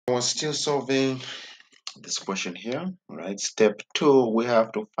We're still solving this question here. All right, step 2, we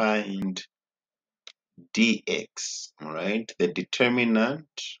have to find dx, all right, the determinant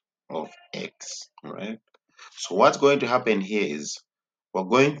of x. All right, so what's going to happen here is we're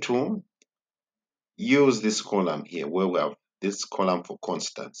going to use this column here where we have this column for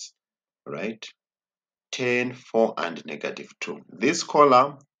constants, right? 10, 4, and -2. This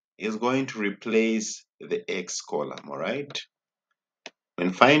column is going to replace the x column, all right?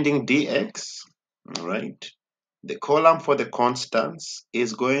 When finding dx, all right, the column for the constants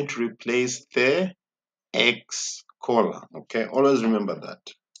is going to replace the x column, okay? Always remember that,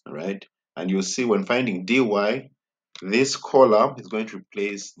 all right? And you'll see when finding dy, this column is going to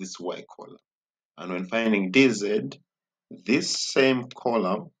replace this y column. And when finding dz, this same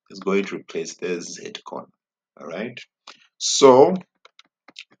column is going to replace the z column, all right? So,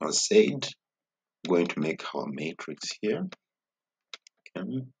 as said, I'm going to make our matrix here.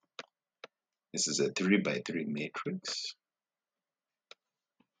 Okay. This is a 3 by 3 matrix.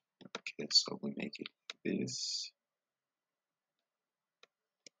 Okay, so we make it this.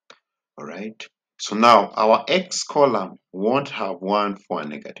 All right. So now our x column won't have 1, 4,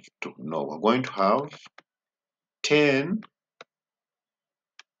 and -2. No, we're going to have 10,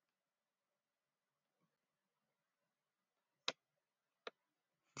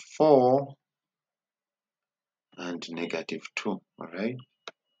 4, and -2. All right.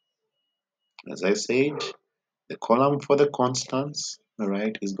 As I said, the column for the constants, all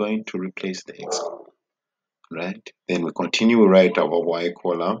right, is going to replace the x column. Right. Then we continue write our y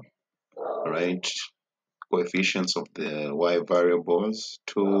column. All right. Coefficients of the y variables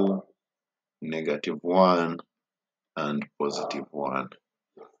 2, -1, and +1.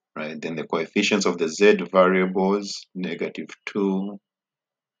 Right, then the coefficients of the z variables -2,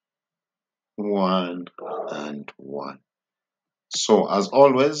 1, and 1. So as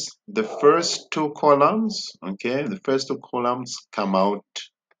always, the first two columns, okay, the first two columns come out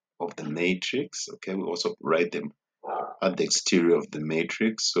of the matrix. Okay, we also write them at the exterior of the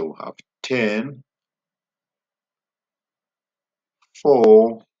matrix. So we have 10,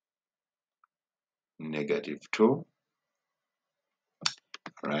 4, -2.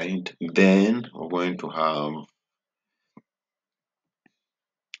 Right, then we're going to have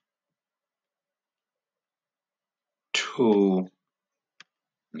 2,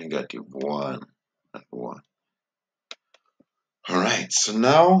 -1, and 1. All right, so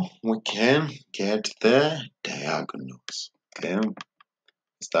now we can get the diagonals. Okay,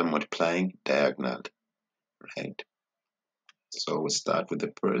 start multiplying diagonal, right? So we start with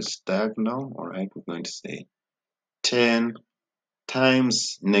the first diagonal. All right, we're going to say 10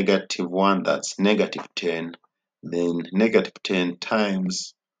 times -1, that's -10. Then -10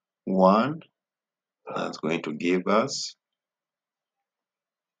 times 1, that's going to give us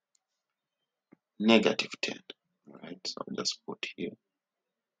 -10. All right, so I'll just put here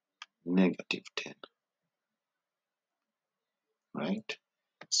 -10. Right,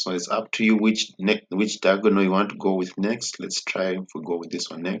 so it's up to you which diagonal you want to go with next. Let's try if we go with this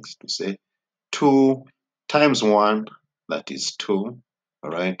one next. We say 2 times 1, that is 2.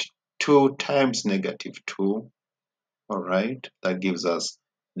 All right, 2 times -2. All right, that gives us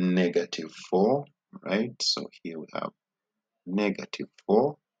 -4. Right, so here we have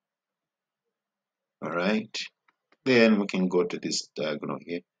 -4. All right, then we can go to this diagonal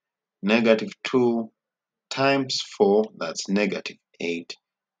here. -2 times 4, that's -8.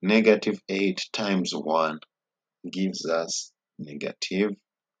 -8 times 1 gives us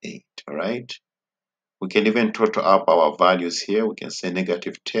 -8. All right, we can even total up our values here. We can say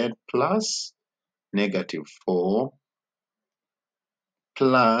 -10 plus -4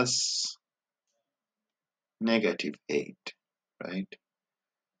 plus -8, right?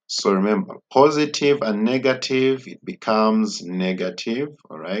 So remember, positive and negative, it becomes negative.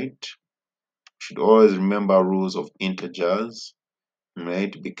 All right, should always remember rules of integers,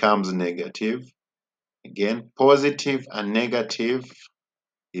 right? It becomes negative. Again, positive and negative,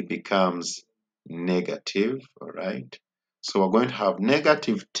 it becomes negative. All right, so we're going to have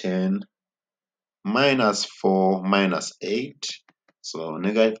 -10 minus 4 minus 8. So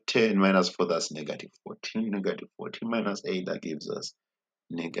 -10 minus 4, that's -14. -14 minus 8, that gives us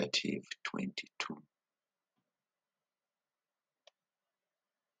 -22.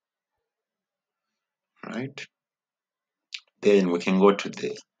 Right, then we can go to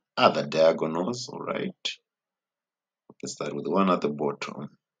the other diagonals. All right, let's start with the one at the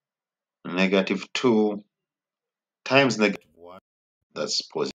bottom. -2 times -1, that's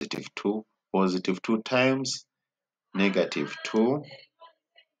 +2. +2 times -2,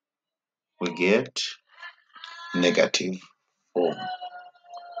 we get -4.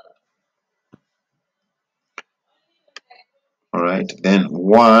 All right, then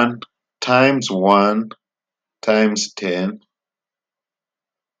 1 times 1 times 10,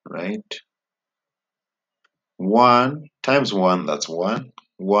 right? 1 times 1, that's 1.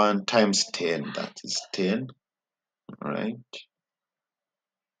 1 times 10, that is 10, right?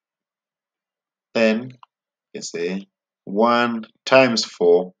 Then you say 1 times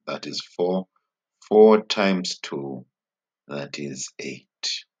 4, that is 4. 4 times 2, that is 8,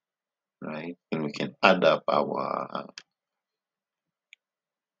 right? And we can add up our,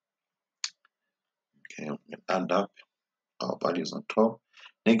 okay, we can add up our values on top.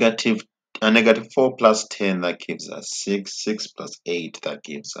 Negative, negative 4 plus 10, that gives us 6. 6 plus 8, that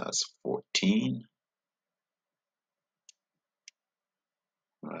gives us 14.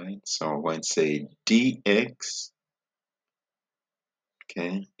 Right, so we're going to say dx,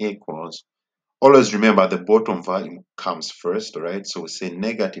 okay, equals, always remember the bottom value comes first, right? So we say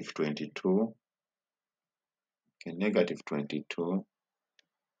negative 22, okay, negative 22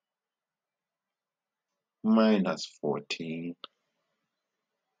 minus 14,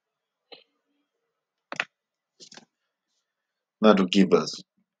 that will give us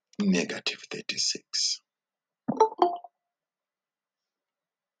negative 36.